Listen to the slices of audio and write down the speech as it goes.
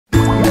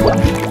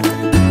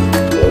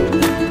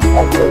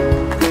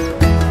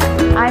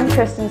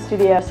Kristen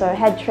Studioso,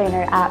 head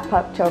trainer at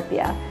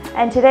Puptopia,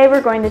 and today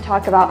we're going to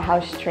talk about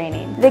house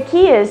training. The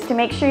key is to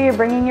make sure you're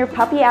bringing your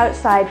puppy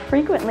outside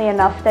frequently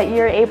enough that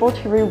you're able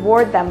to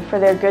reward them for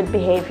their good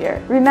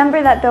behavior.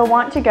 Remember that they'll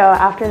want to go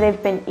after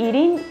they've been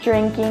eating,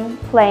 drinking,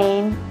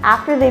 playing,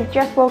 after they've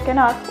just woken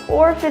up,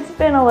 or if it's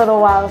been a little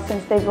while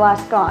since they've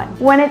last gone.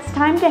 When it's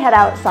time to head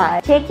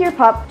outside, take your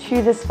pup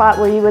to the spot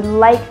where you would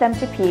like them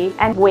to pee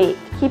and wait.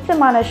 Keep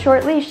them on a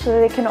short leash so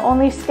they can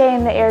only stay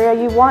in the area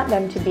you want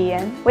them to be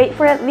in. Wait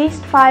for at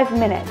least 5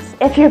 minutes.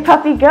 If your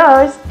puppy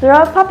goes,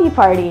 throw a puppy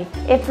party.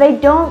 If they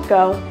don't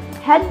go,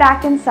 head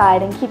back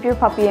inside and keep your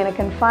puppy in a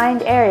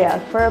confined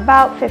area for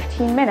about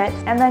 15 minutes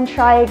and then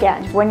try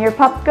again. When your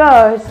pup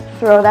goes,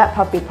 throw that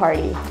puppy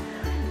party.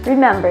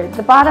 Remember,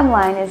 the bottom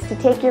line is to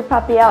take your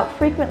puppy out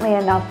frequently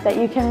enough that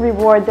you can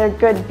reward their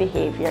good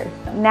behavior.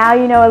 Now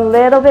you know a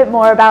little bit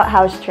more about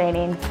house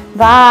training.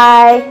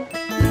 Bye!